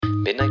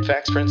Midnight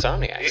Facts for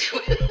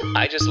Insomniacs.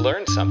 I just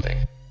learned something.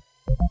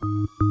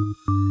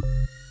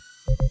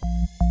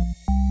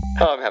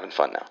 Oh, I'm having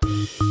fun now.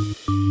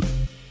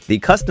 The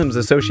customs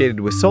associated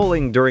with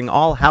souling during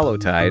All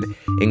Hallowtide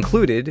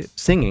included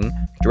singing,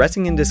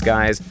 dressing in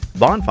disguise,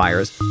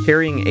 bonfires,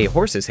 carrying a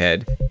horse's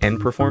head, and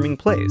performing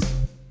plays.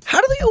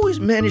 How do they always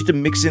manage to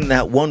mix in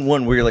that one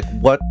where you're like,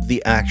 what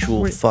the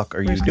actual fuck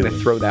are you I'm doing? going to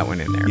throw that one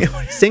in there.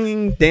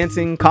 Singing,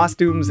 dancing,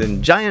 costumes,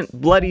 and giant,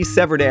 bloody,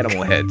 severed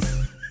animal heads.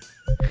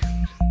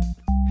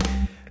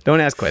 Don't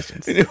ask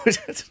questions.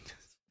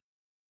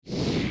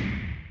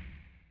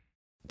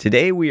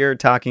 Today we are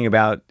talking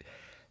about...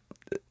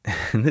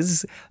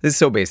 This is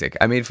so basic.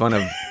 I made fun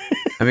of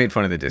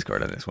the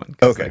Discord on this one.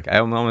 Okay. Like,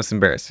 I'm almost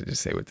embarrassed to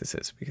just say what this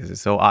is because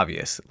it's so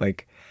obvious.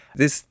 Like,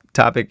 this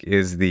topic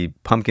is the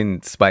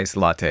pumpkin spice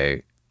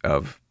latte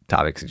of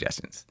topic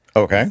suggestions.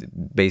 Okay. It's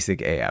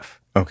basic AF.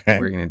 Okay.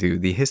 We're going to do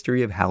the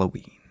history of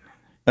Halloween.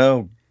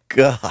 Oh,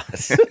 God.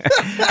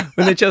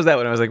 When they chose that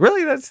one, I was like,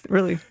 really? That's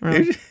really...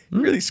 You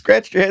really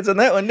scratched your heads on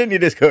that one, didn't you,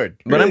 Discord?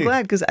 But Really? I'm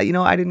glad because, I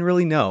didn't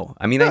really know.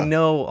 I mean, I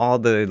know all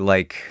the,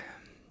 like...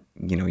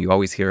 you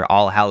always hear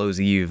All Hallows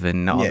Eve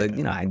and all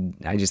the,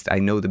 I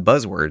know the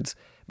buzzwords,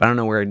 but I don't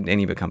know where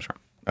any of it comes from.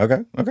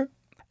 Okay.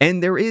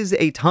 And there is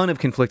a ton of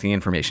conflicting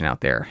information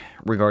out there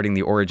regarding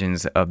the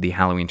origins of the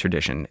Halloween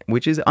tradition,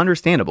 which is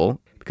understandable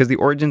because the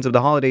origins of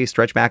the holiday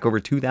stretch back over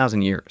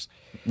 2,000 years.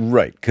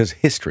 Right, because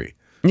history.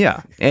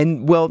 Yeah.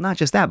 And, well, not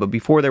just that, but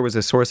before there was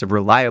a source of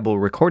reliable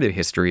recorded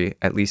history,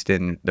 at least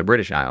in the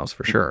British Isles,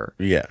 for sure.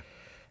 Yeah.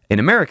 In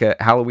America,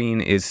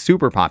 Halloween is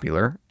super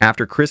popular.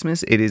 After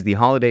Christmas, it is the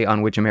holiday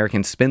on which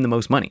Americans spend the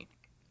most money.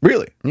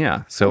 Really?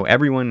 Yeah, so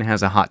everyone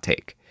has a hot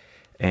take.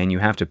 And you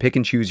have to pick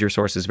and choose your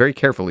sources very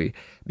carefully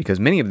because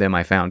many of them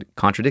I found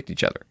contradict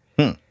each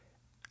other.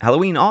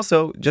 Halloween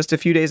also just a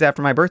few days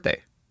after my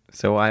birthday.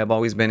 So I have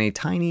always been a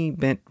tiny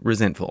bit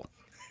resentful.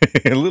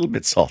 A little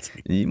bit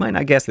salty. You might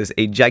not guess this.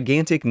 A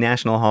gigantic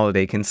national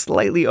holiday can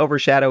slightly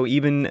overshadow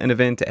even an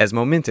event as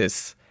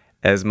momentous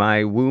as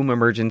my womb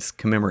emergence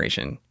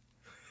commemoration.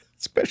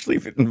 Especially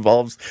if it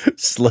involves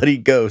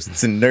slutty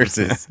ghosts and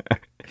nurses.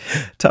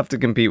 Tough to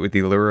compete with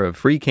the lure of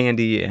free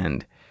candy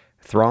and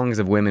throngs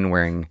of women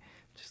wearing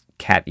just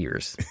cat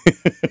ears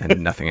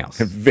and nothing else.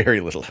 Very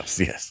little else,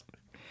 yes.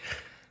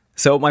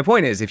 So my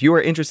point is, if you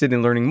are interested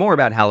in learning more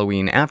about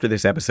Halloween after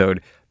this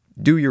episode,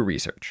 do your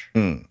research.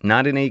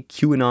 Not in a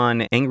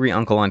QAnon angry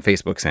uncle on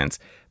Facebook sense,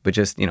 but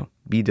just,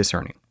 be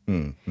discerning.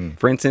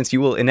 For instance,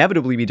 you will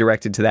inevitably be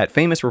directed to that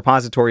famous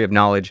repository of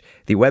knowledge,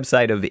 the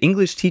website of the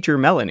English teacher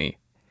Melanie,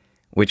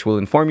 which will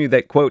inform you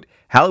that, quote,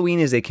 Halloween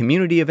is a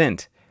community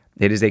event.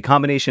 It is a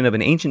combination of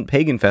an ancient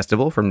pagan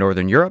festival from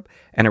Northern Europe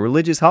and a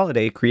religious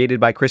holiday created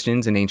by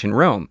Christians in ancient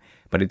Rome,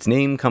 but its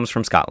name comes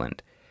from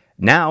Scotland.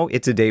 Now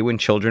it's a day when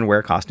children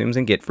wear costumes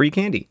and get free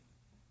candy.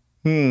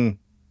 That's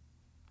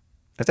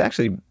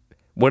actually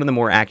one of the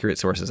more accurate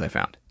sources I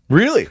found.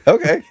 Really?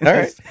 Okay. All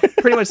right.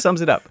 Pretty much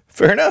sums it up.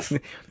 Fair enough.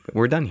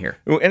 We're done here.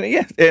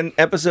 And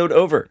episode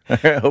over. I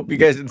hope you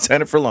guys didn't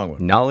sign up for a long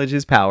one. Knowledge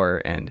is power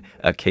and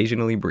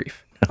occasionally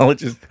brief.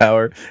 Knowledge is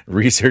power.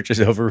 Research is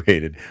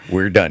overrated.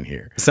 We're done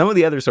here. Some of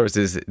the other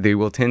sources, they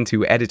will tend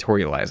to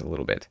editorialize a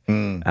little bit.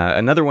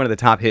 Another one of the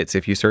top hits,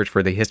 if you search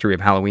for the history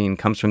of Halloween,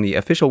 comes from the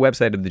official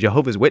website of the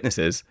Jehovah's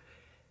Witnesses,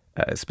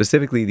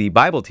 specifically the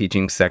Bible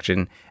teaching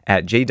section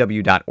at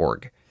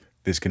jw.org.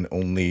 This can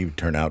only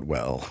turn out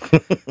well.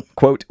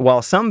 Quote,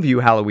 while some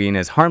view Halloween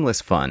as harmless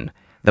fun,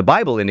 the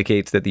Bible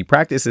indicates that the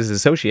practices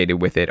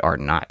associated with it are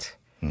not.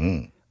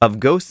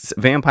 Of ghosts,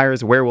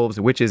 vampires, werewolves,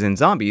 witches, and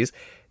zombies,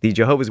 the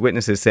Jehovah's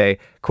Witnesses say,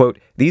 quote,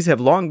 these have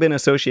long been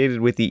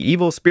associated with the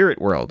evil spirit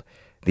world.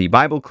 The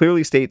Bible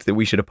clearly states that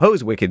we should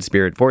oppose wicked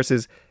spirit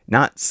forces,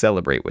 not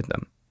celebrate with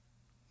them.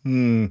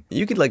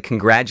 You could,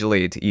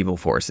 congratulate evil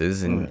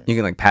forces, and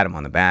you can, pat them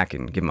on the back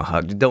and give them a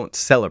hug. Don't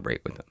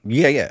celebrate with them.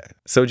 Yeah.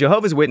 So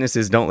Jehovah's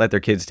Witnesses don't let their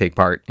kids take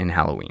part in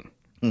Halloween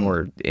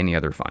or any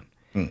other fun.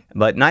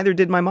 But neither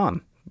did my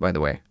mom, by the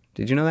way.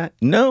 Did you know that?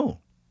 No.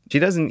 She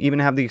doesn't even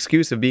have the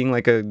excuse of being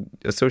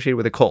associated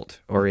with a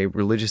cult or a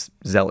religious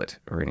zealot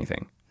or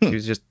anything. She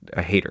was just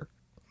a hater.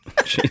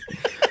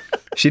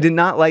 She did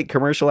not like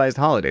commercialized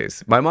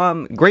holidays. My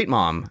mom, great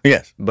mom.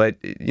 Yes. But,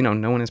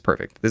 no one is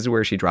perfect. This is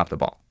where she dropped the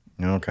ball.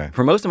 Okay.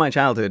 For most of my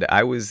childhood,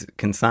 I was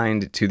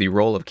consigned to the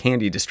role of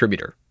candy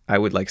distributor. I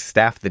would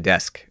staff the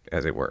desk,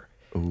 as it were,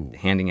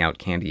 handing out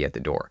candy at the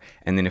door.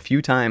 And then a few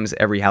times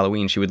every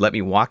Halloween, she would let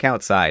me walk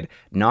outside,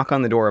 knock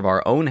on the door of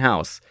our own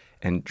house,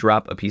 and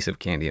drop a piece of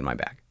candy in my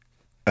bag.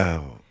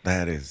 Oh,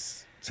 that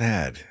is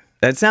sad.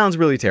 That sounds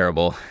really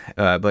terrible,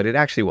 but it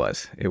actually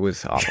was. It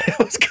was awful.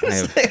 I was going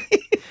to say.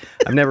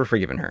 I've never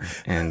forgiven her.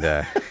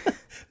 And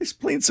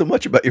explains so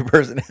much about your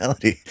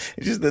personality.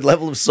 It's just the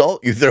level of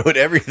salt you throw at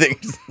everything.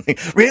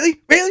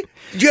 Really? Really?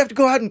 Did you have to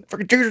go out and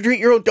freaking trick-or-treat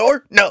your own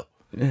door? No.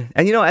 And,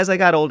 as I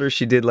got older,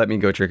 she did let me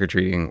go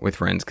trick-or-treating with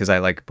friends because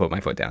I put my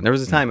foot down. There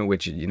was a time in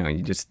which, you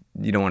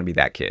don't want to be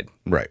that kid.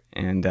 Right.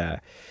 And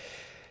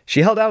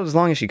she held out as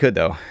long as she could,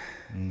 though.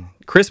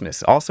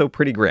 Christmas, also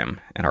pretty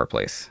grim at our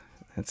place.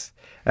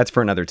 That's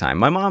for another time.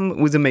 My mom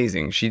was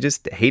amazing. She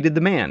just hated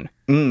the man.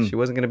 She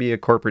wasn't going to be a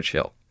corporate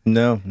shill.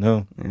 No.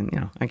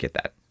 And, I get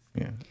that.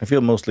 Yeah. I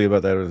feel mostly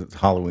about that with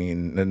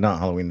Halloween. Not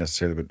Halloween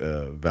necessarily, but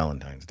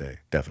Valentine's Day.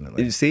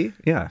 Definitely. You see?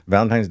 Yeah.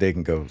 Valentine's Day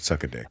can go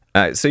suck a dick.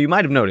 So you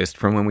might have noticed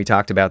from when we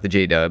talked about the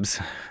J-Dubs,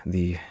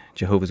 the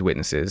Jehovah's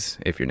Witnesses,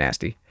 if you're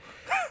nasty,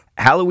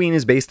 Halloween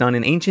is based on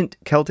an ancient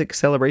Celtic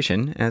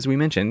celebration, as we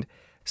mentioned,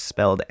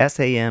 spelled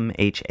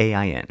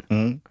Samhain.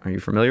 Are you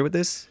familiar with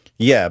this?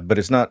 Yeah, but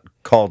it's not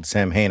called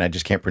Samhain. I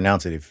just can't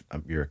pronounce it if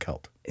you're a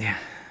Celt. Yeah,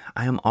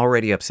 I am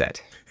already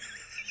upset.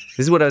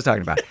 This is what I was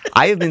talking about.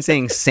 I have been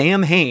saying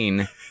Sam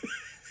Hain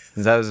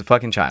since I was a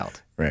fucking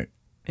child. Right.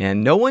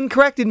 And no one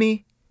corrected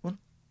me.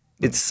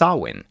 It's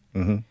Samhain.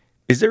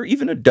 Is there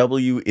even a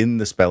W in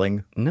the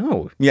spelling?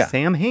 No. Yeah.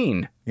 Sam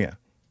Hain. Yeah.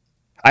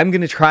 I'm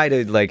going to try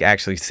to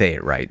actually say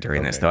it right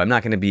during this, though. I'm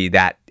not going to be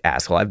that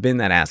asshole. I've been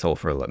that asshole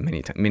for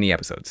many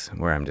episodes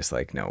where I'm just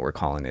like, no, we're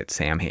calling it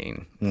Sam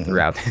Hain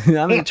throughout.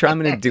 I'm going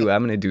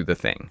to do the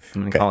thing.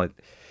 I'm going to call it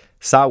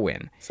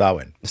Samhain.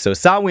 Samhain. So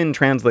Samhain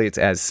translates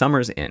as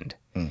summer's end.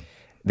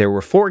 There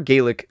were 4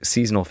 Gaelic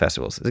seasonal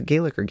festivals. Is it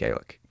Gaelic or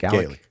Gaelic?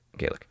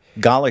 Gaelic.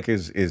 Gaelic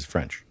is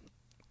French.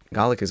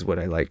 Gaelic is what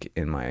I like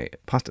in my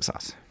pasta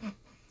sauce.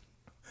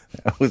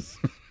 That was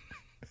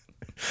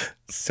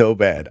so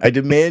bad. I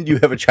demand you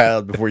have a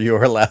child before you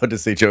are allowed to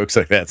say jokes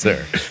like that,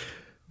 sir.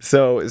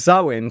 So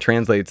Samhain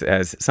translates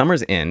as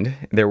summer's end.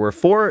 There were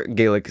 4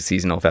 Gaelic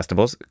seasonal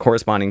festivals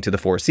corresponding to the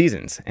 4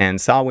 seasons, and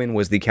Samhain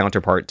was the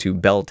counterpart to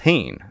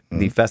Beltane,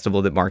 the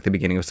festival that marked the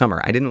beginning of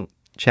summer. I didn't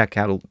check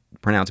how to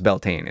pronounce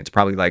Beltane. It's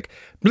probably like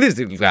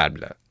blizzard blah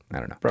blah. I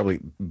don't know. Probably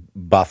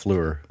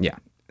Bafleur. Yeah.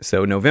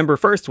 So November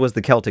 1st was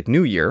the Celtic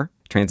New Year,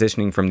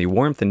 transitioning from the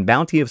warmth and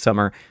bounty of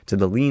summer to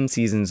the lean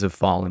seasons of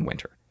fall and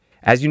winter.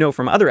 As you know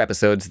from other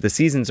episodes, the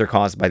seasons are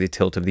caused by the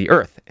tilt of the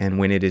Earth, and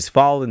when it is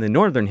fall in the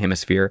northern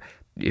hemisphere,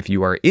 if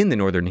you are in the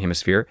northern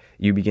hemisphere,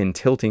 you begin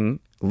tilting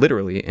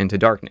literally into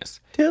darkness.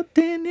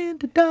 Tilting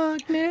into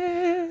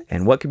darkness.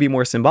 And what could be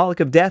more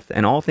symbolic of death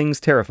and all things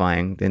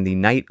terrifying than the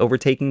night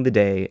overtaking the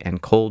day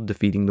and cold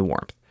defeating the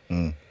warmth?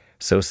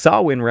 So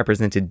Samhain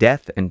represented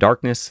death and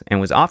darkness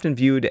and was often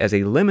viewed as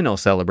a liminal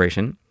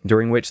celebration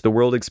during which the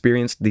world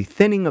experienced the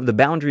thinning of the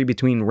boundary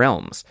between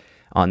realms.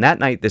 On that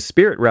night, the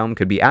spirit realm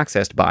could be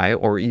accessed by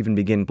or even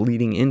begin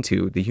bleeding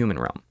into the human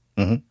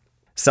realm.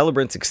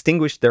 Celebrants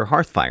extinguished their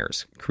hearth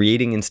fires,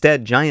 creating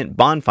instead giant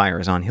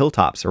bonfires on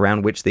hilltops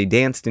around which they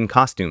danced in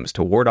costumes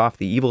to ward off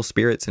the evil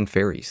spirits and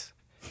fairies.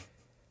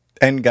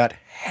 And got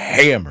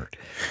hammered.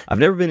 I've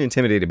never been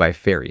intimidated by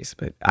fairies,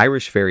 but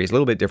Irish fairies a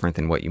little bit different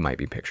than what you might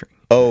be picturing.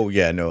 Oh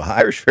yeah, no,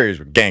 Irish fairies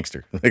were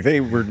gangster. Like they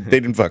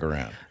didn't fuck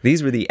around.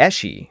 These were the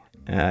Eshi,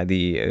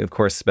 of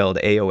course spelled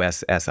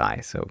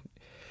Aossi, so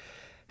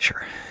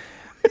sure.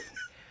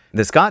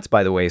 The Scots,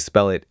 by the way,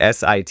 spell it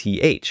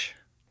Sith,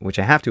 which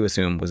I have to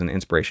assume was an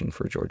inspiration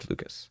for George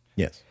Lucas.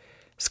 Yes.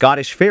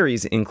 Scottish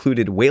fairies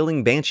included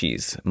wailing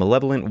banshees,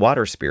 malevolent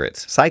water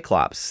spirits,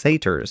 cyclops,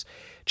 satyrs,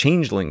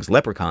 changelings,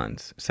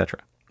 leprechauns, etc.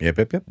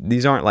 Yep.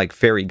 These aren't like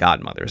fairy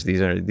godmothers.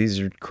 These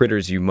are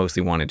critters you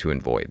mostly wanted to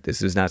avoid.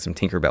 This is not some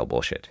Tinkerbell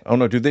bullshit. Oh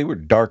no, dude, they were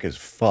dark as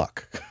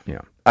fuck.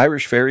 Yeah.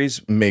 Irish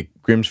fairies make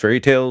Grimm's fairy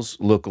tales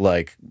look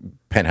like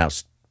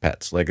penthouse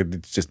pets. Like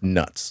it's just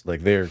nuts.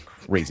 Like they're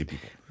crazy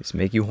people. Just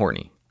make you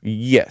horny.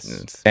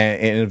 Yes,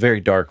 and in a very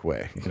dark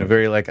way. In a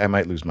very I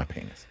might lose my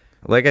penis.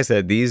 Like I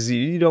said,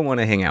 you don't want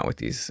to hang out with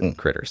these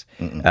critters.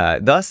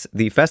 Thus,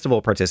 the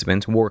festival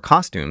participants wore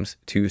costumes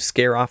to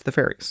scare off the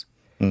fairies.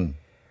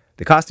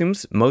 The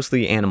costumes,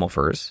 mostly animal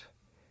furs.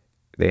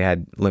 They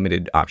had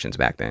limited options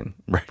back then.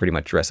 Right. Pretty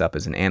much dress up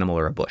as an animal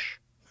or a bush.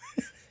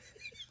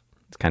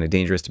 It's kind of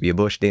dangerous to be a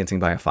bush dancing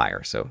by a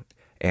fire, so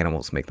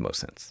animals make the most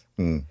sense.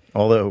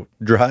 Although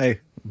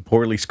dry,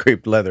 poorly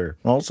scraped leather,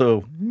 also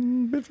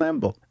a bit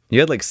flammable. You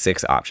had like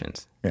 6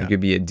 options. Yeah. You could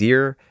be a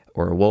deer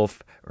or a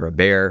wolf or a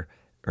bear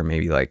or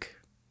maybe like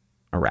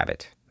a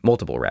rabbit.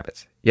 Multiple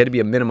rabbits. You had to be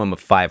a minimum of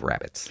 5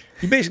 rabbits.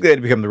 You basically had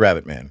to become the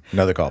rabbit man.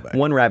 Another callback.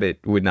 1 rabbit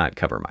would not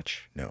cover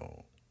much.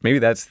 No. Maybe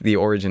that's the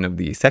origin of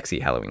the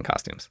sexy Halloween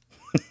costumes.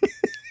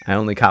 I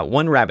only caught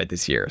 1 rabbit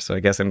this year, so I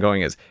guess I'm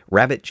going as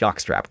rabbit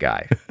jockstrap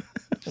guy.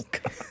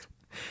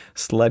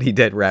 Slutty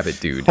dead rabbit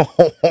dude.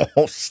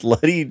 Oh,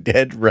 slutty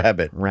dead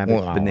rabbit. Rabbit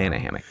banana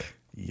hammock.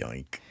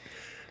 Yoink.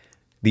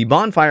 The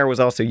bonfire was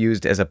also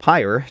used as a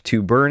pyre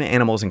to burn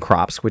animals and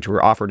crops, which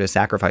were offered as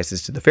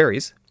sacrifices to the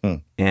fairies.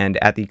 And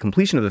at the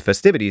completion of the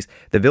festivities,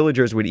 the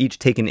villagers would each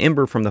take an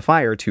ember from the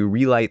fire to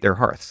relight their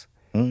hearths.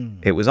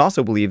 It was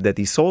also believed that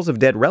the souls of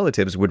dead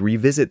relatives would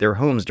revisit their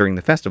homes during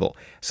the festival,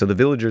 so the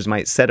villagers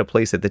might set a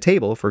place at the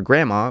table for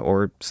grandma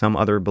or some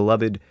other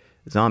beloved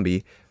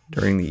zombie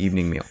during the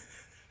evening meal.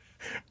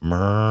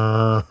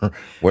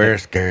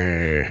 Whiskey.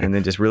 And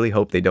then just really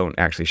hope they don't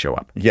actually show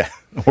up. Yeah,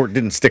 or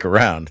didn't stick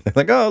around.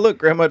 Like, oh, look,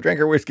 grandma drank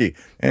her whiskey,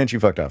 and she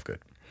fucked off good.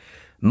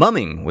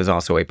 Mumming was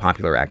also a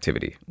popular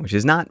activity, which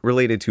is not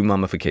related to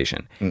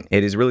mummification.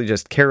 It is really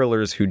just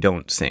carolers who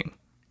don't sing.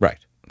 Right.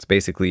 It's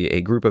basically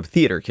a group of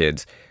theater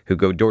kids who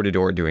go door to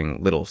door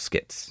doing little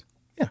skits.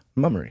 Yeah,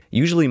 mummery.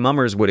 Usually,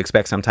 mummers would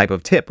expect some type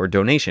of tip or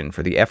donation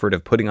for the effort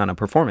of putting on a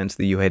performance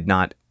that you had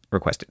not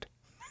requested.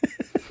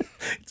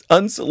 It's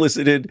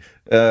unsolicited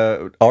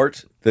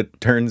art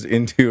that turns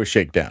into a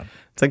shakedown.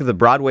 It's like if the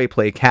Broadway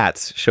play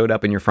Cats showed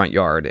up in your front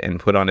yard and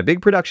put on a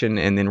big production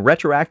and then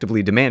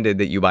retroactively demanded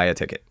that you buy a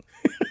ticket.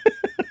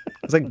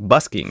 It's like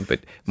busking,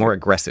 but more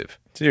aggressive.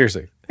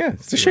 Seriously. Yeah,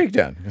 it's a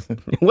shakedown.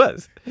 It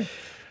was.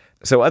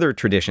 So other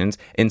traditions,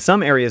 in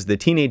some areas, the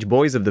teenage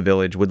boys of the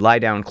village would lie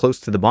down close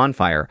to the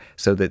bonfire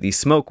so that the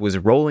smoke was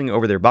rolling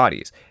over their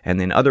bodies,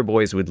 and then other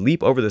boys would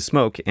leap over the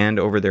smoke and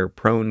over their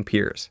prone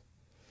peers.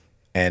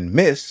 And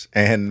miss,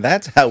 and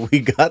that's how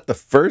we got the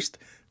first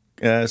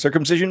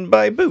circumcision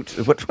by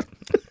boot. What who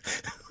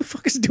the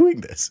fuck is doing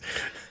this?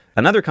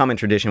 Another common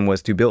tradition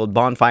was to build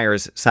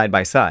bonfires side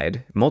by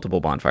side,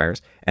 multiple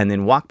bonfires, and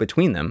then walk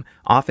between them,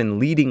 often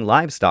leading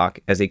livestock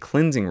as a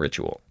cleansing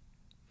ritual.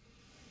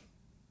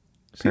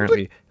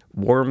 Apparently,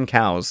 warm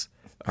cows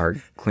are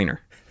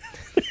cleaner.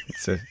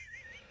 I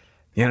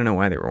don't know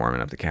why they were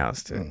warming up the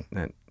cows.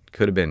 That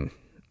could have been,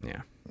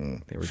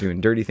 they were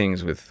doing dirty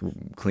things with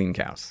clean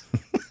cows.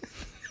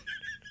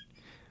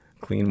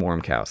 Clean,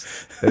 warm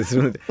cows.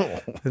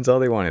 That's all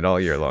they wanted all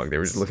year long. They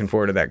were just looking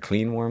forward to that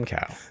clean, warm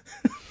cow.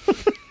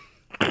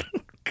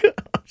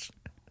 Gosh,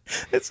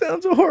 it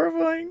sounds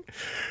horrifying.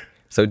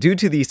 So due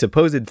to the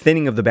supposed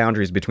thinning of the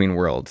boundaries between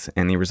worlds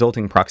and the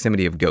resulting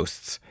proximity of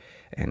ghosts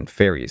and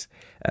fairies,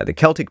 the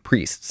Celtic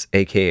priests,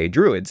 aka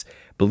druids,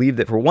 believed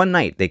that for one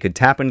night they could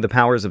tap into the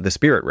powers of the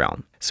spirit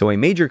realm. So a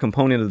major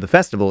component of the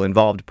festival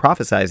involved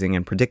prophesizing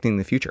and predicting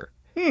the future.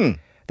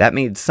 That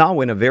made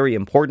Samhain a very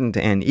important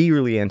and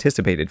eagerly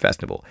anticipated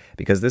festival,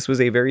 because this was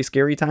a very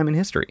scary time in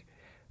history.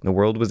 The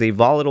world was a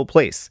volatile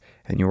place,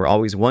 and you were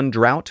always one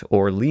drought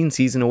or lean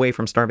season away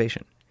from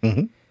starvation.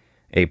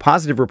 A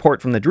positive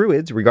report from the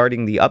Druids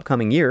regarding the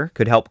upcoming year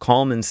could help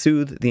calm and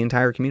soothe the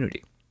entire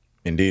community.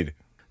 Indeed.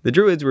 The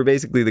Druids were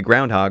basically the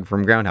groundhog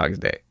from Groundhog's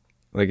Day.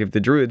 Like, if the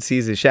Druid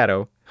sees his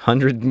shadow,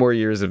 100 more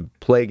years of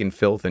plague and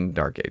filth and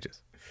dark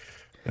ages.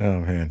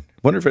 Oh, man.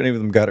 Wonder if any of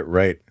them got it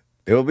right.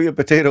 There will be a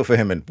potato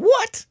famine.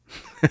 What?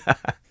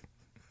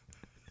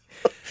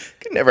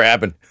 Could never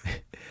happen.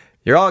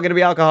 You're all going to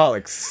be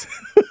alcoholics.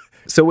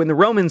 So when the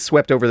Romans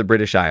swept over the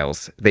British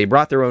Isles, they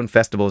brought their own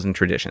festivals and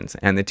traditions,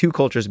 and the two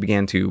cultures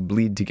began to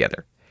bleed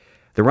together.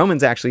 The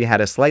Romans actually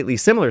had a slightly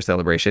similar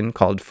celebration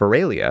called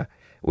Feralia,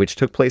 which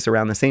took place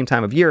around the same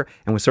time of year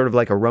and was sort of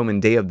like a Roman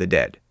Day of the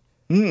Dead.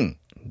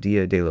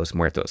 Dia de los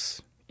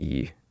Muertos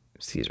y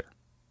Caesar.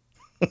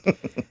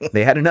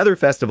 They had another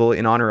festival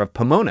in honor of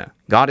Pomona,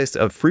 goddess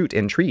of fruit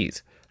and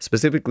trees,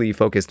 specifically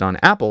focused on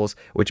apples,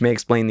 which may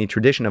explain the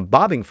tradition of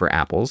bobbing for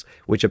apples,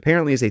 which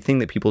apparently is a thing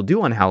that people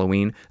do on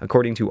Halloween,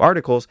 according to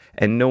articles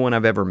and no one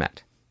I've ever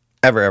met.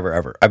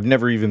 Ever. I've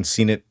never even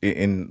seen it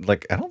in,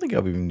 I don't think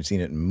I've even seen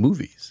it in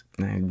movies.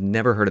 I've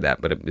never heard of that,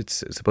 but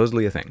it's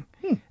supposedly a thing.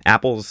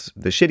 Apples,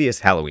 the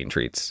shittiest Halloween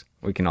treats.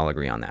 We can all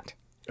agree on that.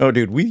 Oh,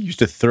 dude, we used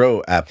to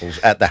throw apples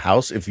at the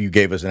house if you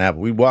gave us an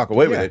apple. We'd walk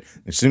away with it.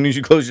 As soon as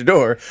you close your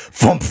door,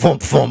 thump,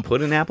 thump, thump.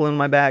 Put an apple in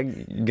my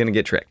bag, you're going to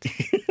get tricked.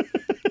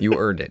 You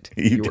earned it.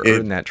 You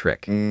earned that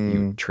trick.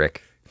 You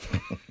trick.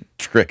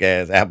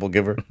 Trick-ass apple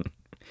giver.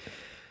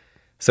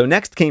 So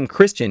next came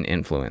Christian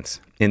influence.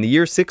 In the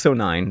year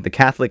 609, the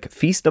Catholic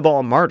Feast of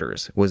All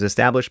Martyrs was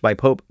established by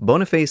Pope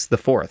Boniface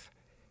IV.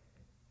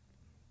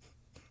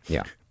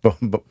 Yeah.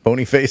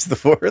 Boniface the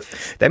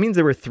Fourth? That means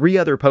there were 3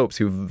 other popes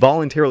who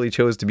voluntarily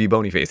chose to be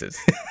Bonifaces.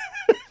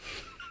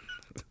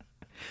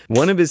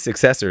 One of his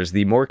successors,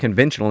 the more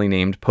conventionally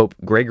named Pope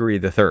Gregory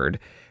III,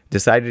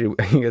 decided,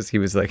 I guess he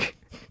was like,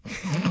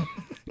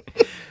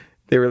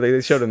 they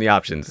showed him the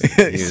options.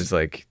 He was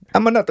like,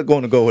 I'm not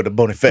going to go with a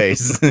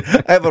Boniface.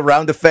 I have a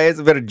round face,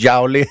 very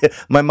jowly.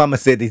 My mama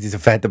said it is a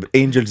fat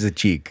angel's a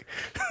cheek.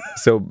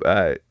 So,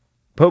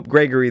 Pope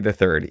Gregory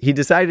III, he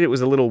decided it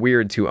was a little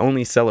weird to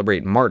only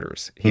celebrate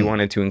martyrs. He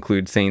wanted to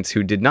include saints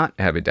who did not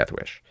have a death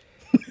wish.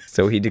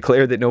 So he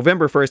declared that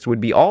November 1st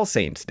would be All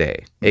Saints'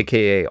 Day,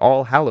 a.k.a.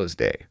 All Hallows'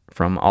 Day,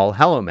 from All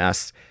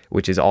Hallowmas,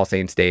 which is All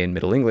Saints' Day in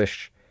Middle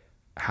English,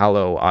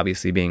 hallow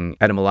obviously being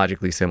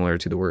etymologically similar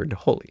to the word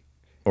holy.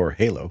 Or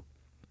halo.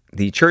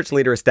 The church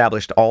later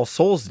established All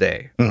Souls'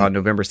 Day on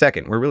November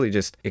 2nd. We're really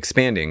just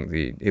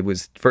expanding. It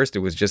was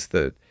just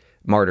the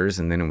martyrs,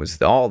 and then it was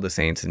all the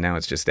saints, and now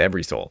it's just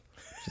every soul.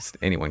 Just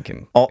anyone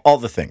can. All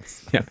the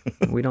things. Yeah.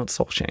 We don't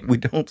soul shame. We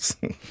don't.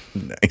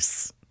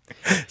 Nice.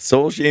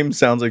 Soul shame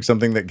sounds like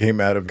something that came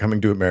out of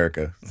Coming to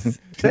America.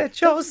 Let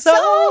your soul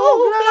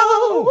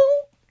glow.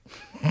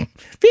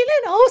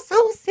 Feeling oh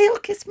so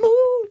silky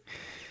smooth.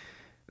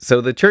 So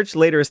the church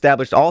later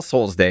established All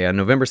Souls' Day on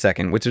November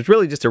 2nd, which is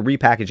really just a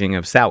repackaging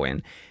of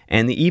Samhain,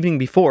 and the evening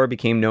before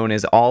became known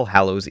as All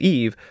Hallows'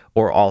 Eve,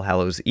 or All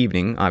Hallows'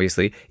 Evening,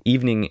 obviously.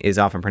 Evening is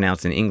often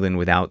pronounced in England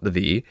without the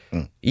V.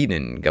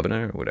 Evening,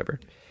 governor, or whatever.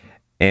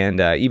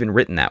 And even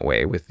written that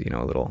way with,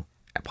 a little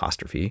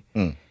apostrophe.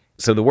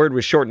 So the word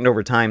was shortened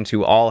over time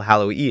to All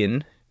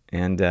Halloween,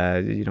 and,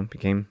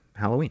 became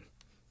Halloween.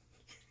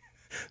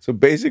 So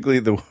basically,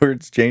 the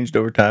words changed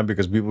over time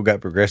because people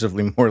got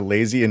progressively more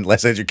lazy and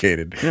less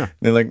educated. Yeah.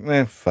 They're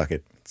like, fuck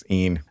it. It's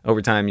een.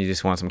 Over time, you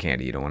just want some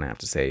candy. You don't want to have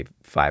to say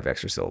 5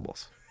 extra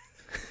syllables.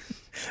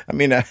 I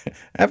mean,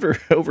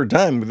 over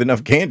time, with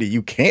enough candy,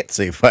 you can't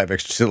say 5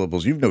 extra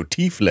syllables. You've no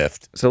teeth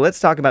left. So let's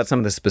talk about some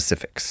of the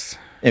specifics.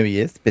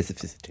 Yes,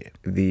 specificity.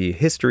 The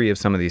history of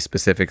some of these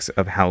specifics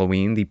of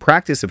Halloween. The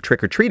practice of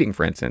trick-or-treating,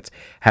 for instance,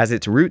 has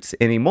its roots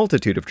in a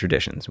multitude of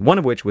traditions, one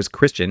of which was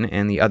Christian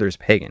and the others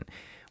pagan.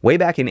 Way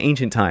back in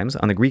ancient times,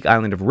 on the Greek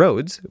island of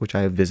Rhodes, which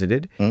I have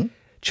visited,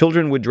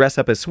 children would dress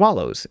up as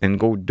swallows and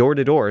go door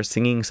to door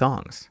singing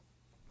songs.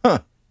 Huh.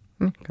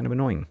 Kind of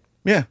annoying.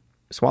 Yeah.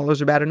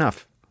 Swallows are bad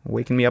enough.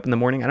 Waking me up in the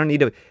morning. I don't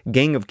need a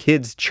gang of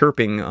kids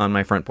chirping on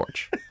my front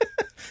porch.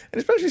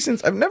 And especially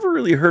since I've never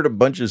really heard a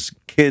bunch of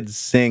kids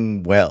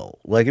sing well.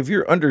 Like, if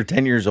you're under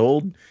 10 years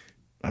old,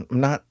 I'm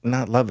not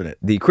loving it.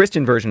 The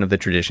Christian version of the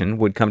tradition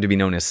would come to be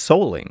known as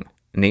souling,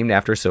 named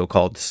after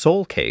so-called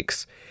soul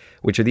cakes,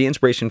 which are the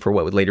inspiration for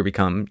what would later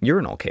become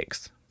urinal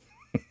cakes.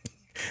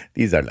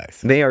 These are nice.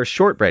 They are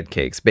shortbread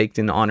cakes baked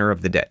in honor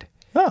of the dead.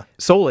 Huh.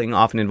 Souling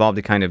often involved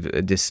a kind of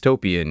a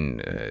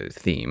dystopian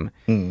theme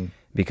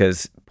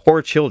because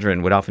poor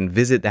children would often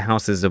visit the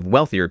houses of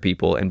wealthier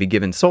people and be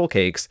given soul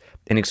cakes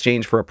in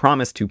exchange for a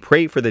promise to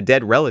pray for the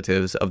dead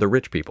relatives of the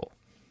rich people.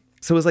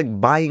 So it was like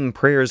buying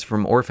prayers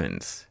from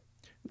orphans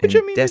and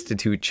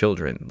destitute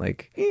children.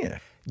 Like, Yeah.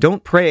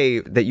 don't pray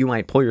that you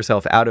might pull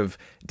yourself out of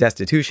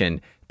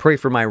destitution. Pray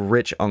for my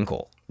rich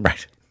uncle.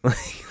 Right.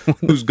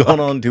 Who's gone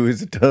on to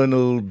his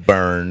eternal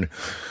burn.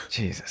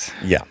 Jesus.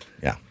 Yeah.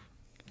 Yeah.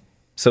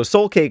 So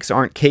soul cakes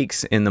aren't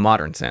cakes in the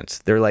modern sense.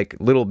 They're like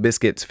little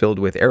biscuits filled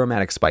with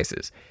aromatic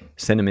spices.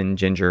 Cinnamon,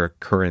 ginger,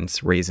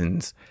 currants,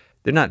 raisins.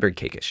 They're not very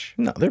cakish.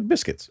 No, they're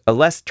biscuits. A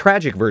less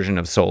tragic version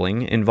of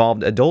souling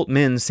involved adult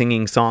men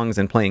singing songs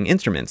and playing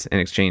instruments in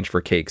exchange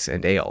for cakes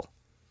and ale,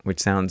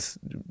 which sounds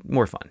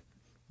more fun.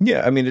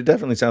 Yeah, I mean, it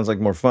definitely sounds like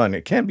more fun.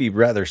 It can be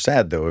rather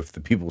sad, though, if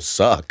the people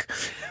suck.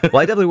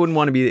 Well, I definitely wouldn't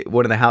want to be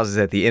one of the houses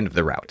at the end of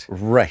the route.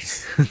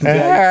 Right.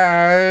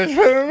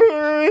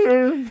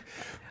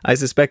 I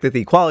suspect that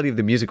the quality of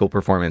the musical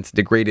performance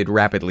degraded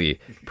rapidly,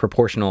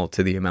 proportional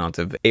to the amount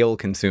of ale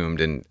consumed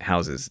in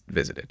houses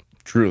visited.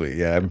 Truly,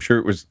 yeah. I'm sure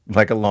it was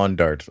like a lawn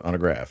dart on a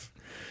graph.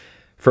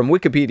 From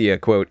Wikipedia,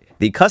 quote,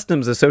 the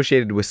customs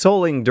associated with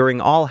souling during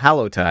All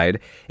Hallowtide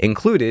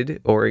include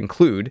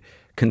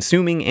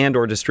consuming and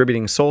or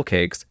distributing soul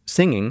cakes,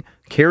 singing,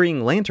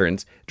 carrying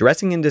lanterns,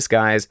 dressing in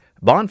disguise,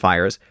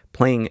 bonfires,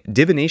 playing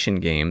divination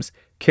games,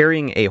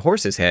 carrying a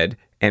horse's head,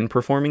 and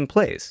performing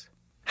plays.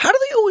 How do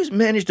they always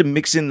manage to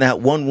mix in that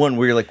one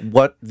where you're like,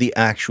 what the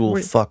actual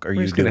fuck are We're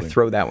you just doing? going to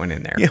throw that one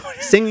in there. Yeah.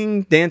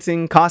 Singing,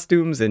 dancing,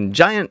 costumes, and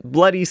giant,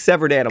 bloody,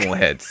 severed animal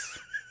heads.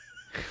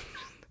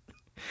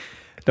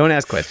 Don't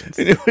ask questions.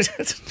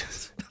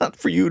 It's not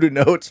for you to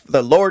know. It's for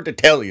the Lord to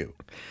tell you.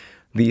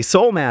 The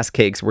soul mask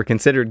cakes were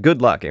considered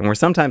good luck and were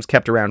sometimes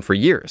kept around for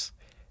years.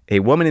 A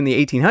woman in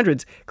the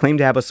 1800s claimed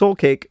to have a soul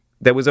cake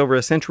that was over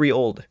a century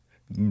old.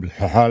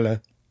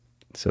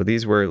 So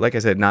these were, like I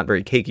said, not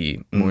very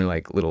cakey, more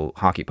like little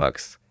hockey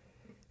pucks.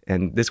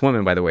 And this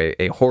woman, by the way,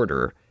 a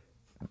hoarder,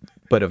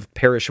 but of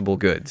perishable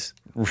goods,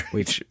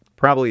 which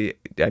probably,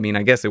 I mean,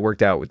 I guess it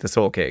worked out with the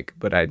soul cake,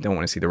 but I don't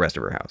want to see the rest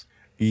of her house.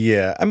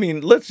 Yeah, I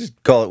mean, let's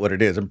just call it what it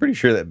is. I'm pretty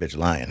sure that bitch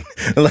lying.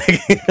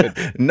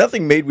 Like,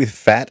 nothing made with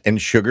fat and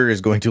sugar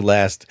is going to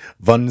last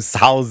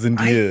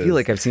 1,000 years. I feel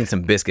like I've seen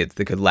some biscuits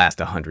that could last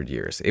 100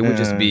 years. It would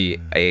just be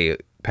a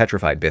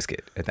petrified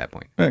biscuit at that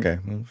point. Okay,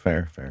 well,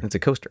 fair. It's a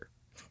coaster.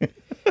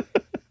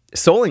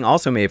 Souling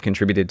also may have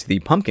contributed to the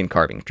pumpkin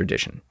carving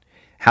tradition.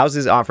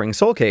 Houses offering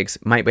soul cakes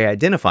might be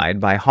identified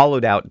by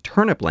hollowed out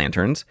turnip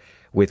lanterns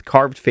with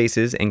carved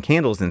faces and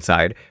candles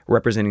inside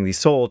representing the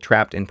soul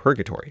trapped in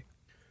purgatory.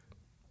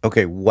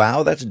 Okay,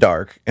 wow, that's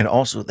dark. And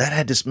also, that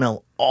had to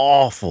smell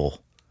awful.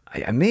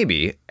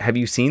 Maybe. Have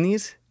you seen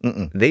these?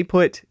 They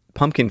put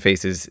pumpkin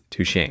faces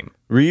to shame.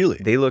 Really?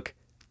 They look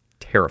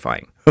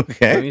terrifying.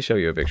 Okay. Let me show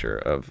you a picture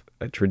of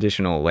a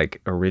traditional, like,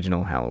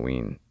 original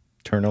Halloween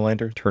Turn a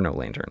lantern? Turno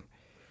lantern.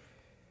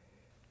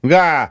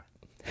 Ah!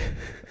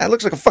 That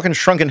looks like a fucking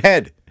shrunken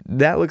head.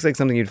 That looks like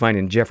something you'd find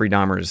in Jeffrey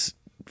Dahmer's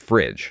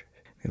fridge.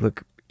 They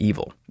look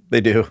evil.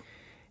 They do.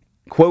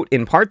 Quote,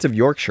 in parts of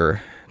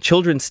Yorkshire,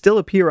 children still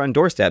appear on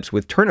doorsteps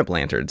with turnip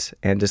lanterns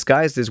and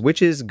disguised as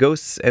witches,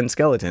 ghosts, and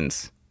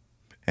skeletons.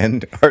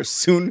 And are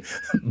soon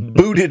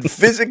booted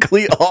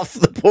physically off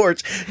the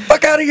porch.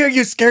 Fuck out of here,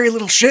 you scary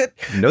little shit.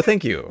 No,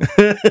 thank you.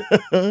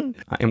 I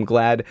am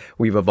glad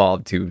we've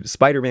evolved to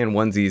Spider-Man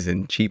onesies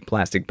and cheap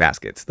plastic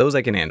baskets. Those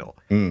I can handle.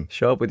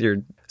 Show up with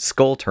your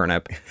skull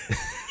turnip.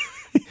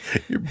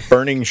 Your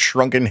burning,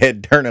 shrunken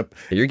head turnip.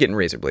 You're getting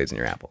razor blades in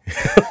your apple.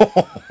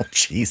 Oh,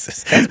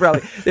 Jesus. That's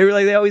probably,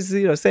 they always,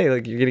 say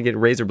like you're going to get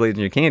razor blades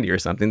in your candy or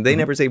something. They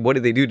never say, what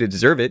did they do to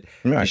deserve it?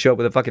 Right. You show up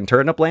with a fucking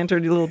turnip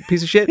lantern, you little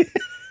piece of shit.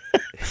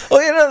 Oh,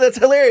 yeah, no, that's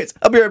hilarious.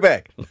 I'll be right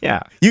back.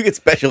 Yeah. You get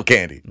special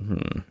candy.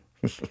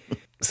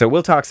 So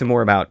we'll talk some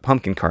more about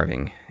pumpkin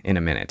carving in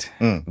a minute.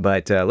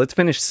 But let's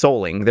finish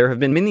souling. There have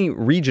been many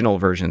regional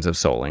versions of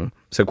souling.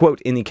 So,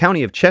 quote, in the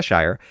county of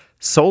Cheshire,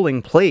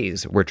 souling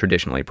plays were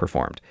traditionally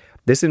performed.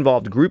 This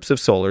involved groups of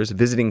soulers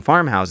visiting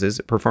farmhouses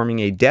performing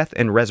a death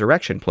and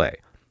resurrection play.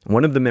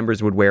 One of the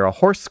members would wear a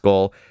horse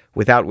skull,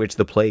 without which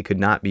the play could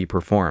not be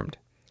performed.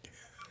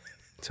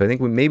 So I think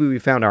maybe we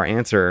found our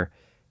answer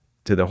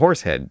to the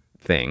horse head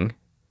thing.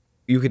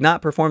 You could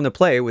not perform the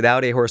play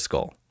without a horse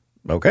skull.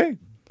 Okay.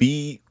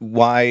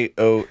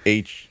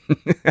 BYOH.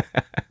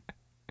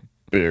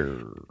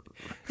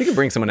 You can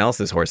bring someone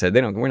else's horse head.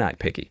 We're not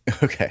picky.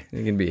 Okay.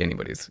 It can be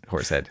anybody's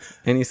horse head.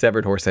 Any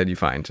severed horse head you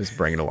find, just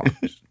bring it along.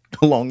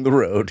 Along the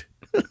road.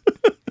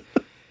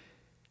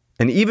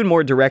 An even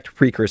more direct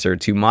precursor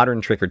to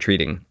modern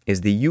trick-or-treating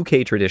is the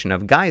UK tradition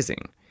of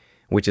guising,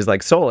 which is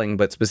like souling,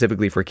 but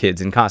specifically for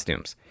kids in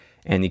costumes.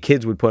 And the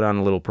kids would put on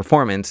a little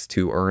performance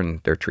to earn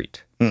their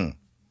treat. I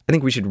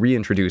think we should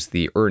reintroduce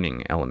the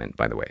earning element,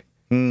 by the way.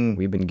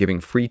 We've been giving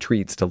free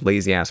treats to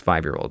lazy-ass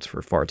 5-year-olds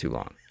for far too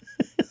long.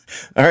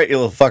 All right, you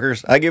little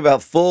fuckers. I give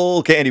out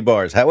full candy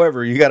bars.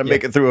 However, you got to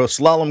make it through a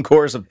slalom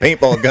course of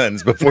paintball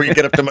guns before you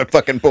get up to my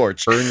fucking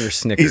porch. Earn your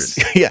Snickers.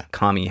 Yeah.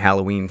 Commie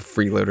Halloween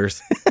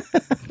freeloaders.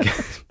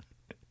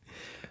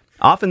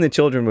 Often the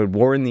children would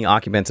warn the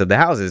occupants of the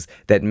houses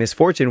that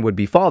misfortune would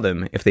befall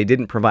them if they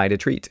didn't provide a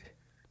treat,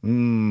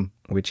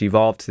 which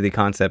evolved to the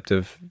concept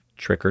of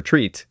trick or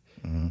treat.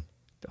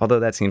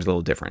 Although that seems a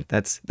little different.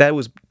 That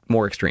was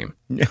more extreme.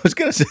 I was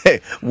going to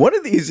say, one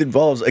of these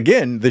involves,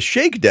 again, the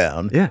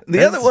shakedown. Yeah.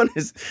 The other one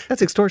is...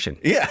 That's extortion.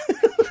 Yeah.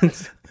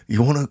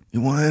 You wanna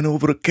hand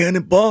over the candy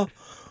bar?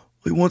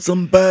 We want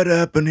something bad to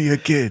happen to your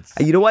kids.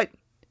 You know what?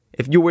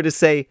 If you were to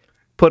say,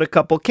 put a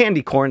couple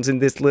candy corns in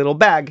this little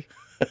bag,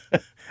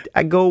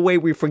 I go away,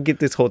 we forget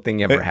this whole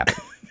thing ever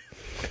happened.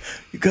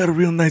 You got a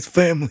real nice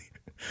family.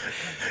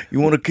 You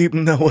want to keep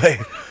them that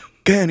way.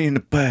 Candy in the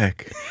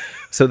bag.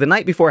 So the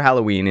night before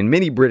Halloween in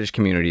many British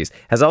communities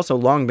has also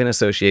long been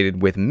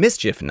associated with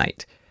Mischief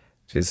Night,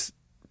 which is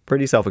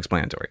pretty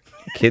self-explanatory.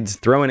 Kids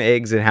throwing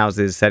eggs at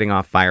houses, setting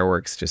off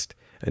fireworks, just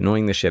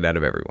annoying the shit out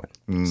of everyone.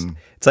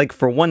 It's like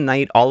for one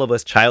night, all of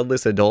us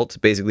childless adults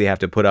basically have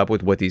to put up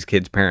with what these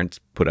kids' parents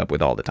put up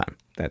with all the time.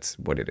 That's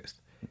what it is.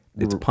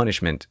 It's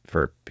punishment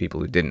for people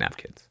who didn't have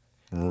kids.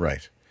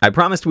 Right. I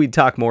promised we'd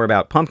talk more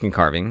about pumpkin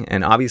carving,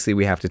 and obviously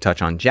we have to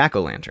touch on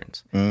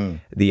jack-o'-lanterns.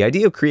 The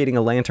idea of creating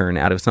a lantern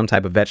out of some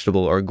type of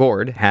vegetable or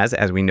gourd has,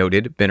 as we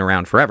noted, been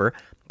around forever,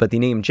 but the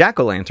name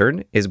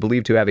jack-o'-lantern is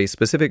believed to have a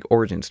specific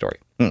origin story.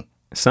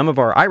 Some of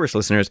our Irish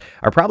listeners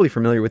are probably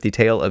familiar with the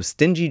tale of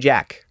Stingy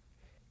Jack.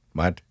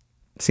 What?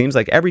 It seems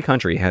like every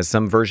country has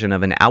some version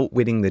of an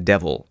outwitting the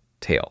devil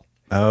tale.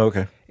 Oh,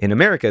 okay. In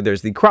America,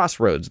 there's the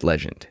crossroads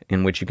legend,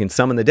 in which you can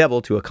summon the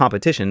devil to a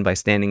competition by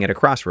standing at a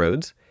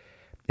crossroads.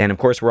 And of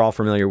course, we're all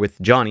familiar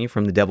with Johnny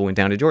from The Devil Went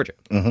Down to Georgia.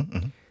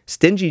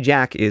 Stingy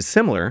Jack is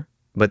similar,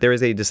 but there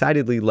is a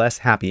decidedly less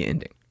happy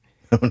ending.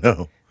 Oh,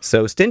 no.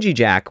 So Stingy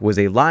Jack was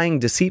a lying,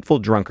 deceitful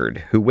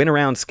drunkard who went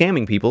around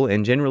scamming people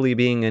and generally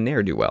being a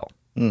ne'er-do-well.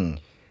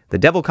 The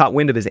devil caught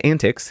wind of his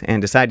antics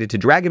and decided to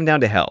drag him down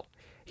to hell.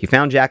 He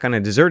found Jack on a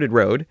deserted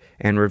road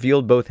and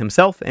revealed both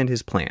himself and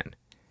his plan.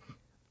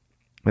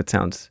 That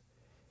sounds...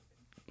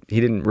 He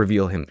didn't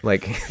reveal him,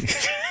 like...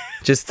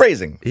 Just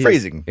Phrasing.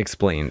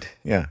 Explained.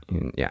 Yeah.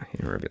 Yeah, he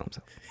didn't reveal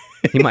himself.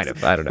 He might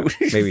have. I don't know.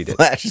 Maybe he did.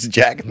 Flashes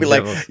Jack and be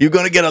like, Devil. you're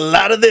going to get a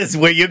lot of this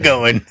where you're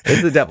going.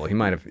 It's the devil. He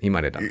might have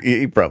done it.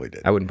 He probably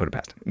did. I wouldn't put it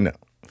past him. No.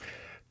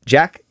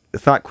 Jack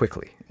thought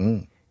quickly.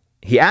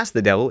 He asked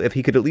the devil if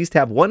he could at least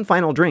have one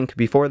final drink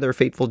before their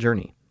fateful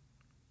journey.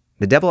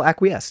 The devil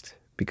acquiesced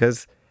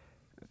because,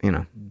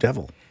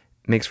 Devil.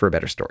 makes for a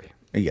better story.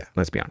 Yeah.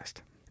 Let's be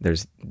honest.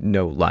 There's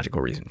no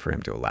logical reason for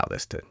him to allow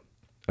this to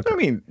occur. I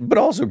mean, but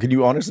also, can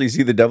you honestly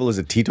see the devil as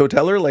a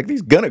teetotaler? Like,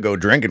 he's going to go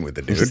drinking with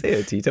the Did you dude. say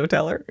a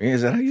teetotaler?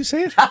 Is that how you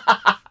say it?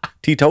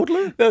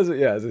 Teetotaler?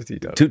 Yeah, it's a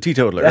teetotaler.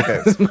 Teetotaler.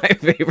 Okay. That's my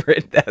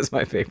favorite. That's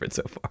my favorite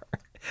so far.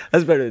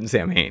 That's better than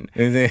Sam Hain.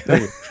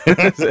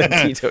 That's a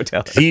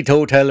teetotaler.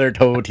 Teetotaler,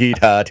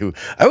 to.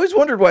 I always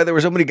wondered why there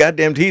were so many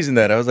goddamn T's in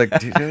that. I was like,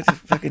 dude, that's a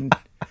fucking.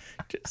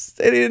 Just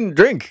say they didn't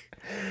drink.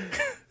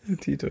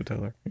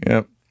 Teetotaler.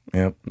 Yep.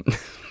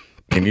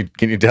 Can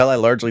you tell I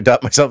largely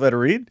taught myself how to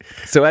read?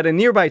 So at a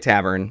nearby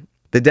tavern,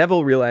 the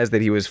devil realized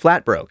that he was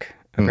flat broke.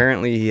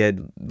 Apparently, he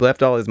had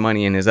left all his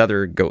money in his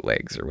other goat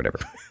legs or whatever.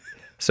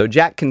 So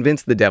Jack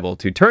convinced the devil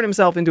to turn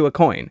himself into a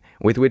coin,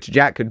 with which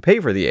Jack could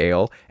pay for the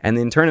ale, and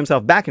then turn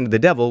himself back into the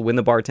devil when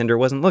the bartender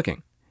wasn't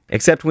looking.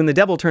 Except when the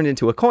devil turned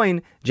into a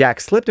coin,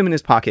 Jack slipped him in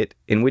his pocket,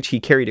 in which he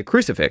carried a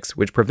crucifix,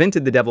 which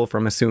prevented the devil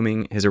from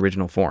assuming his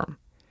original form.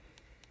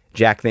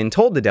 Jack then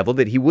told the devil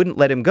that he wouldn't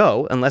let him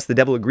go unless the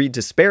devil agreed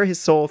to spare his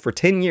soul for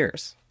 10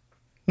 years.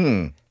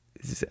 I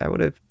would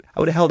have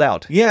held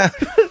out. Yeah.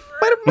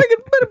 might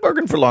have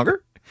bargained for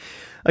longer.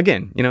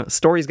 Again,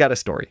 story's got a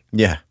story.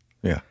 Yeah.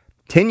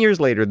 10 years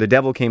later, the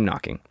devil came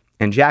knocking,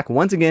 and Jack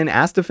once again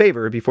asked a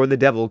favor before the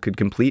devil could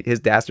complete his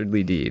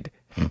dastardly deed.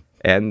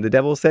 And the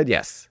devil said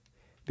yes,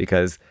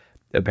 because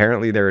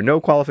apparently there are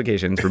no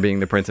qualifications for being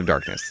the Prince of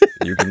Darkness.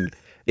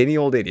 Any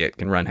old idiot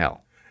can run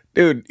hell.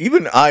 Dude,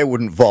 even I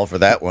wouldn't fall for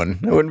that one.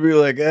 I wouldn't be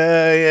like,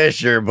 yeah,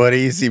 sure,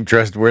 buddy. You seem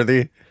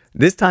trustworthy.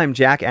 This time,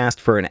 Jack asked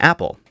for an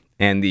apple,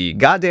 and the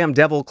goddamn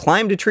devil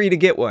climbed a tree to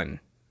get one.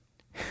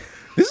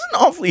 This is an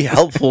awfully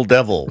helpful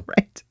devil.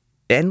 Right.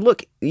 And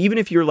look, even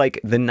if you're like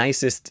the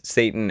nicest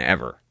Satan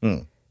ever,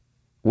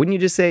 wouldn't you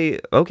just say,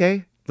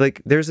 okay,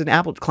 like there's an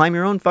apple, climb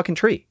your own fucking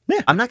tree?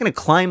 Yeah. I'm not going to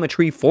climb a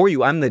tree for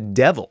you. I'm the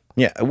devil.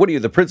 Yeah. What are you,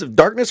 the Prince of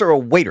Darkness or a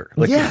waiter?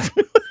 Like, Yeah.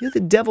 You're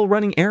the devil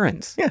running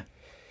errands. Yeah.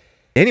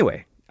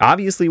 Anyway,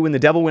 obviously, when the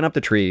devil went up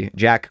the tree,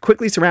 Jack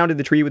quickly surrounded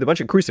the tree with a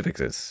bunch of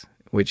crucifixes,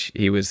 which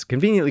he was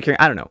conveniently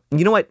carrying. I don't know.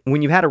 You know what?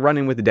 When you had a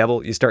run-in with the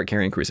devil, you start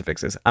carrying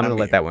crucifixes. I'm going to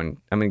let that one,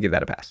 I'm going to give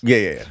that a pass.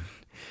 Yeah.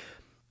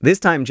 This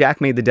time,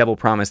 Jack made the devil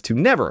promise to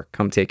never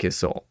come take his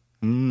soul.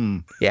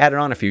 He added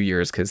on a few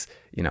years because,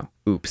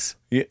 oops.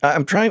 Yeah,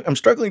 I'm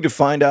struggling to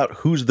find out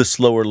who's the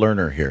slower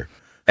learner here.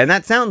 And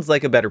that sounds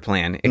like a better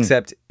plan,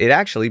 except it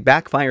actually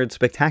backfired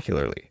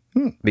spectacularly.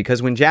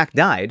 Because when Jack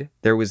died,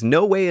 there was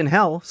no way in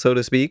hell, so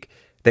to speak,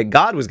 that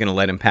God was going to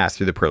let him pass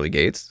through the pearly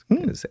gates.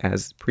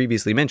 As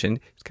previously mentioned,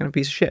 he's kind of a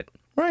piece of shit.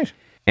 Right.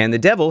 And the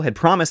devil had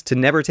promised to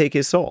never take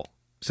his soul.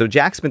 So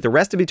Jack spent the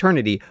rest of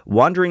eternity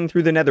wandering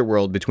through the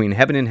netherworld between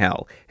heaven and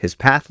hell, his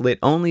path lit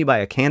only by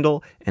a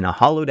candle and a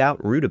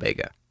hollowed-out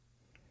rutabaga.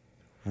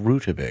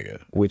 Rutabaga.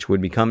 Which would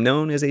become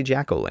known as a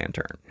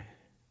jack-o'-lantern.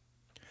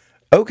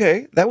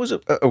 Okay, that was a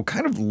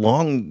kind of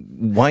long,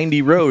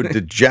 windy road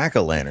to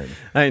jack-o'-lantern.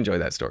 I enjoy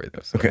that story,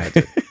 though. So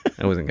Okay.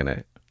 I wasn't going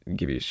to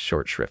give you a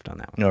short shrift on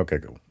that one. Okay,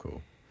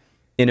 cool.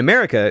 In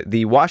America,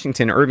 the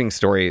Washington Irving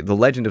story, The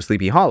Legend of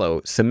Sleepy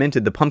Hollow,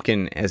 cemented the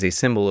pumpkin as a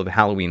symbol of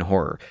Halloween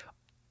horror.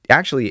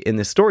 Actually, in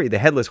this story, the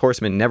Headless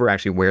Horseman never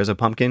actually wears a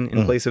pumpkin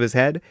in place of his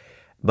head,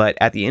 but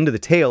at the end of the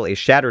tale, a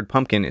shattered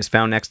pumpkin is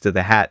found next to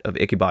the hat of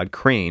Ichabod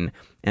Crane,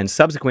 and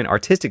subsequent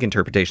artistic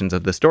interpretations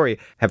of the story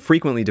have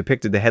frequently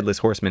depicted the Headless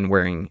Horseman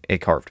wearing a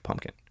carved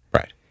pumpkin.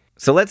 Right.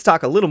 So let's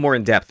talk a little more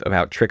in depth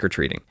about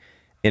trick-or-treating.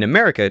 In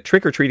America,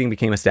 trick-or-treating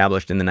became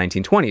established in the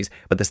 1920s,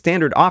 but the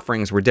standard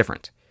offerings were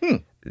different.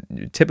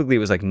 Typically, it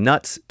was like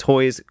nuts,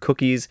 toys,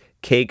 cookies,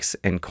 cakes,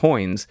 and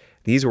coins.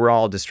 These were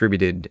all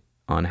distributed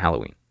on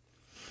Halloween.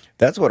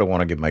 That's what I want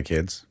to give my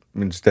kids.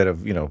 Instead of,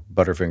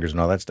 Butterfingers and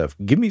all that stuff.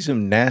 Give me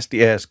some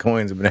nasty-ass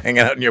coins that have been hanging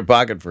out in your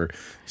pocket for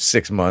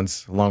 6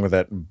 months, along with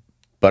that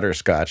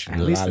butterscotch. At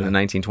least in the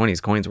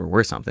 1920s, coins were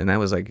worth something. That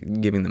was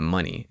like giving them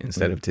money.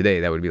 Instead of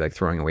today, that would be like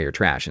throwing away your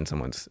trash in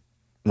someone's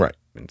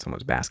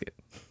basket.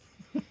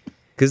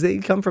 Because they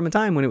come from a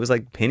time when it was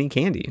like penny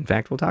candy. In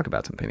fact, we'll talk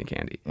about some penny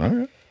candy. All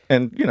right.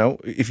 And,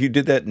 if you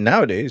did that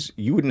nowadays,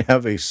 you wouldn't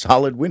have a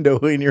solid window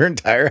in your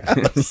entire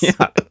house.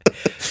 Yeah.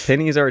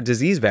 Pennies are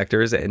disease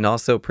vectors and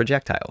also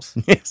projectiles.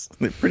 Yes,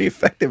 they're pretty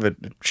effective at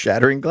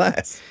shattering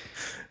glass.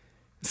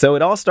 So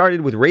it all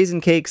started with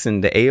raisin cakes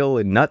and ale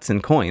and nuts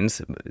and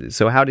coins.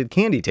 So how did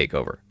candy take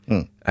over?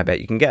 I bet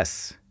you can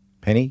guess.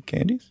 Penny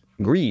candies?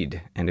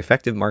 Greed and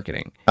effective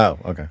marketing. Oh,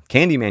 okay.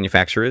 Candy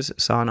manufacturers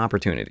saw an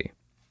opportunity.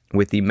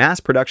 With the mass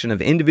production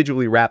of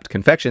individually wrapped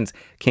confections,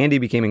 candy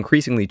became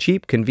increasingly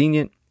cheap,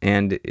 convenient,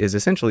 and is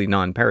essentially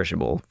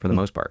non-perishable for the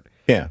most part.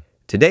 Yeah.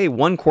 Today,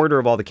 1/4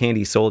 of all the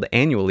candy sold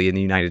annually in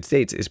the United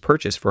States is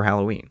purchased for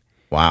Halloween.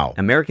 Wow.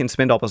 Americans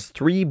spend almost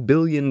 $3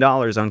 billion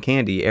on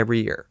candy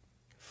every year.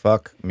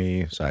 Fuck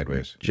me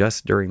sideways.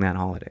 Just during that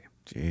holiday.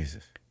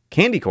 Jesus.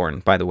 Candy corn,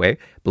 by the way,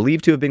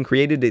 believed to have been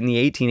created in the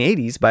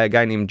 1880s by a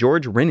guy named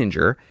George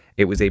Renninger.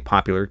 It was a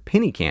popular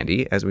penny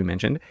candy, as we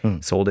mentioned,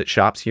 sold at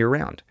shops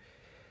year-round.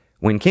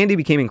 When candy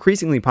became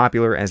increasingly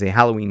popular as a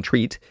Halloween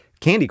treat,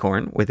 candy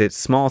corn, with its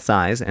small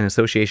size and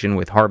association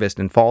with harvest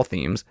and fall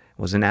themes,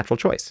 was a natural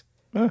choice.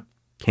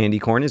 Candy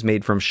corn is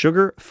made from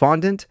sugar,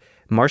 fondant,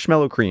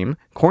 marshmallow cream,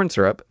 corn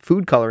syrup,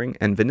 food coloring,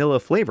 and vanilla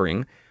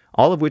flavoring,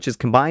 all of which is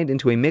combined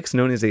into a mix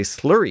known as a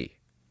slurry.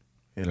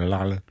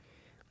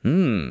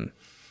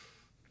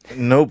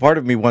 No part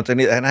of me wants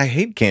any, and I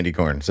hate candy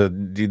corn, so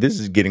dude, this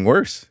is getting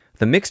worse.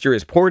 The mixture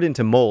is poured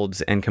into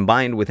molds and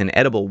combined with an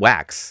edible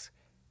wax,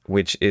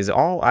 which is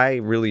all I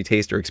really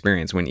taste or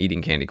experience when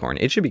eating candy corn.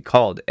 It should be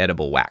called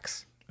edible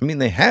wax. I mean,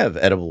 they have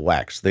edible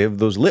wax. They have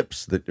those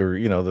lips that are,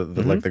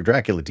 like the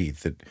Dracula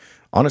teeth that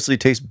honestly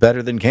taste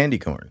better than candy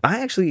corn.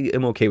 I actually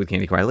am okay with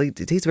candy corn. It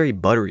tastes very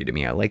buttery to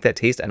me. I like that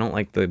taste. I don't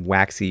like the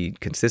waxy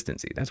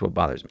consistency. That's what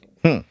bothers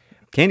me.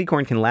 Candy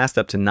corn can last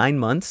up to 9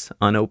 months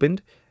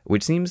unopened,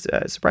 which seems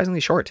surprisingly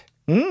short.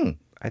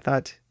 I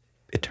thought...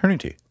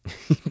 Eternity.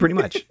 Pretty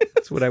much.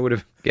 That's what I would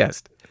have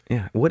guessed.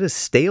 Yeah. What does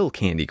stale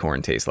candy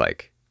corn taste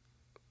like?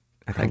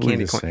 I thought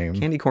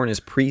candy corn is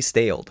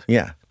pre-staled.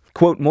 Yeah.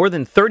 Quote, more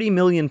than 30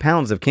 million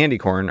pounds of candy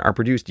corn are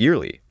produced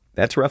yearly.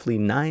 That's roughly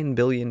 9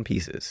 billion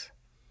pieces.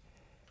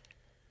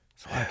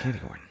 It's a lot of candy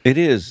corn. It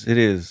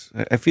is.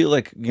 I feel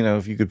like,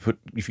 if you could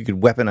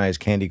weaponize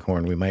candy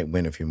corn, we might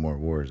win a few more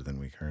wars than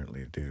we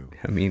currently do.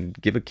 I mean,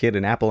 give a kid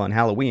an apple on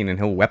Halloween and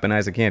he'll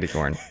weaponize a candy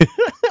corn.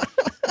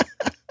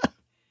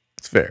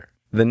 It's fair.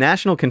 The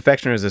National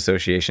Confectioners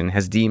Association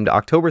has deemed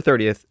October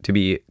 30th to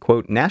be,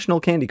 quote,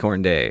 National Candy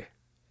Corn Day.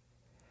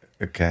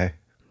 Okay.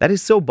 That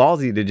is so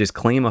ballsy to just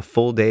claim a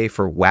full day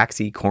for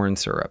waxy corn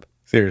syrup.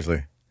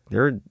 Seriously.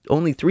 There are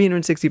only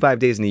 365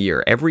 days in a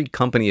year. Every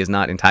company is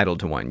not entitled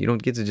to one. You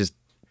don't get to just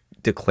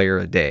declare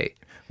a day.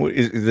 What,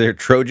 is there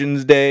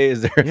Trojans Day?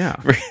 Is there? Yeah.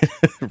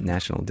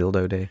 National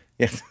Dildo Day.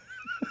 Yes.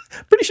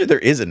 Pretty sure there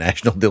is a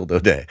National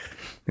Dildo Day.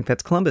 I think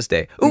that's Columbus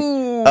Day.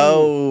 Ooh.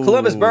 Oh,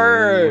 Columbus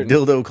burn.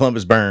 Dildo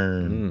Columbus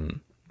burn.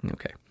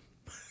 Okay.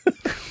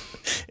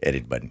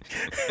 Edit button.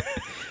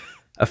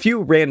 A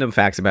few random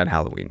facts about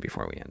Halloween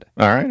before we end.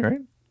 All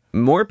right.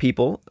 More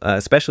people,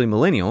 especially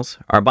millennials,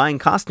 are buying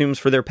costumes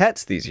for their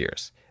pets these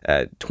years.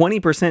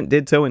 20%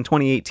 did so in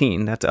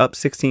 2018. That's up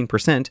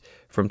 16%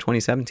 from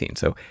 2017.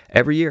 So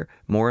every year,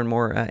 more and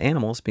more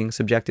animals being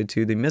subjected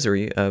to the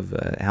misery of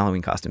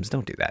Halloween costumes.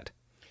 Don't do that.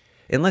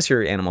 Unless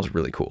your animal's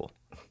really cool.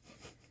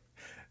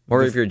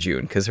 Or if you're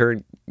June, because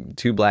her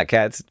 2 black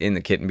cats in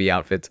the Kitten Bee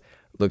outfits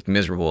looked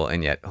miserable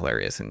and yet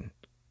hilarious and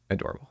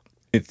adorable.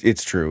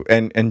 It's true.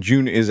 And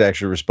June is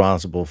actually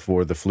responsible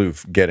for the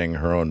floof getting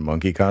her own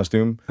monkey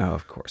costume. Oh,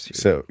 of course.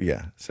 So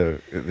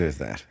there's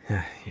that.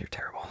 You're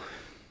terrible.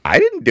 I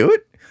didn't do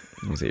it.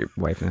 Was it your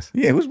wifeness?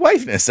 Yeah, it was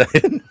wifeness.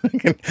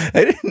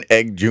 I didn't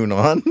egg June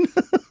on.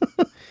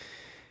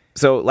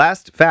 So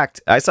last fact,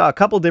 I saw a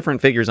couple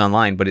different figures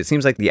online, but it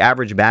seems like the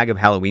average bag of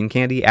Halloween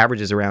candy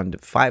averages around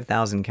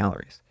 5,000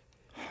 calories.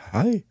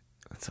 Hi.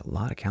 That's a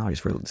lot of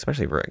calories,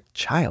 especially for a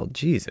child.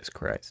 Jesus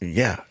Christ.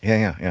 Yeah.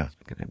 It's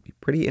going to be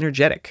pretty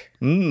energetic.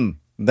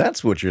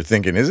 That's what you're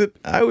thinking, is it?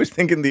 I was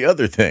thinking the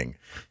other thing.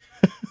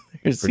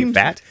 Pretty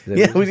fat?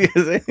 Yeah,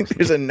 I think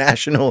there's a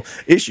national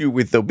issue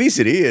with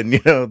obesity, and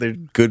there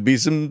could be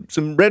some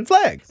red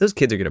flags. Those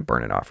kids are going to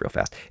burn it off real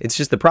fast. It's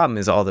just the problem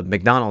is all the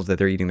McDonald's that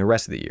they're eating the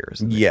rest of the year.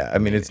 Yeah, I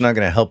mean, it's not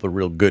going to help a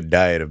real good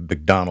diet of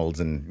McDonald's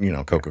and,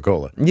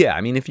 Coca-Cola. Yeah,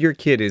 I mean, if your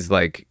kid is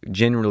like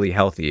generally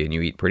healthy and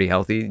you eat pretty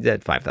healthy,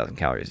 that 5,000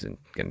 calories isn't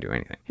going to do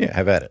anything. Yeah,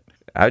 have at it.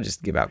 I would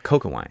just give out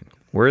Coca wine.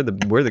 We're the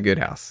good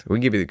house. We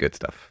give you the good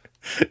stuff.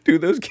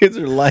 Dude, those kids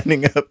are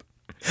lining up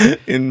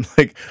in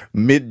like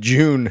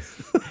mid-June.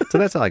 So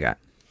that's all I got.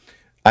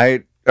 All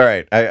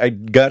right. I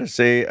gotta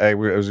say, I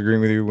was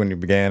agreeing with you when you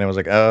began. I was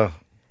like, oh,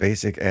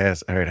 basic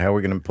ass. All right, how are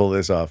we gonna pull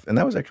this off? And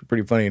that was actually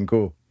pretty funny and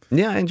cool.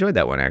 Yeah, I enjoyed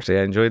that one actually.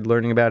 I enjoyed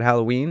learning about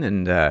Halloween,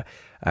 and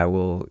I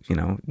will,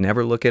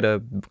 never look at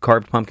a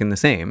carved pumpkin the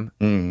same.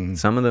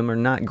 Some of them are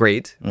not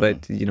great,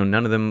 but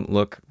none of them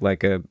look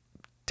like a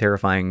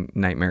terrifying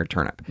nightmare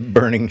turnip.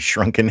 Burning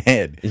shrunken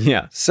head.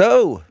 Yeah.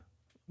 So,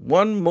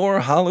 one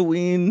more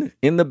Halloween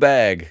in the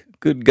bag.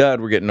 Good God,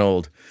 we're getting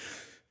old.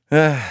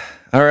 All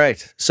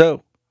right.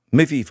 So,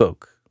 Miffy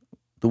folk,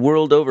 the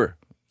world over,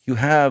 you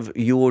have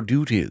your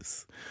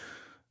duties.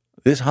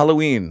 This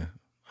Halloween,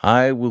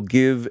 I will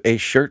give a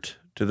shirt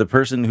to the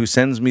person who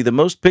sends me the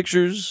most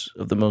pictures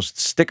of the most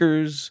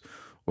stickers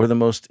or the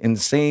most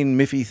insane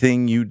Miffy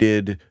thing you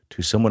did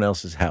to someone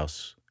else's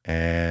house.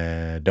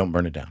 And don't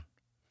burn it down.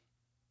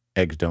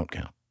 Eggs don't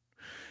count.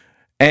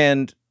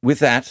 And with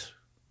that,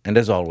 and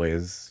as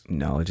always,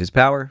 Knowledge is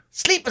power.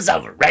 Sleep is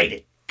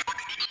overrated.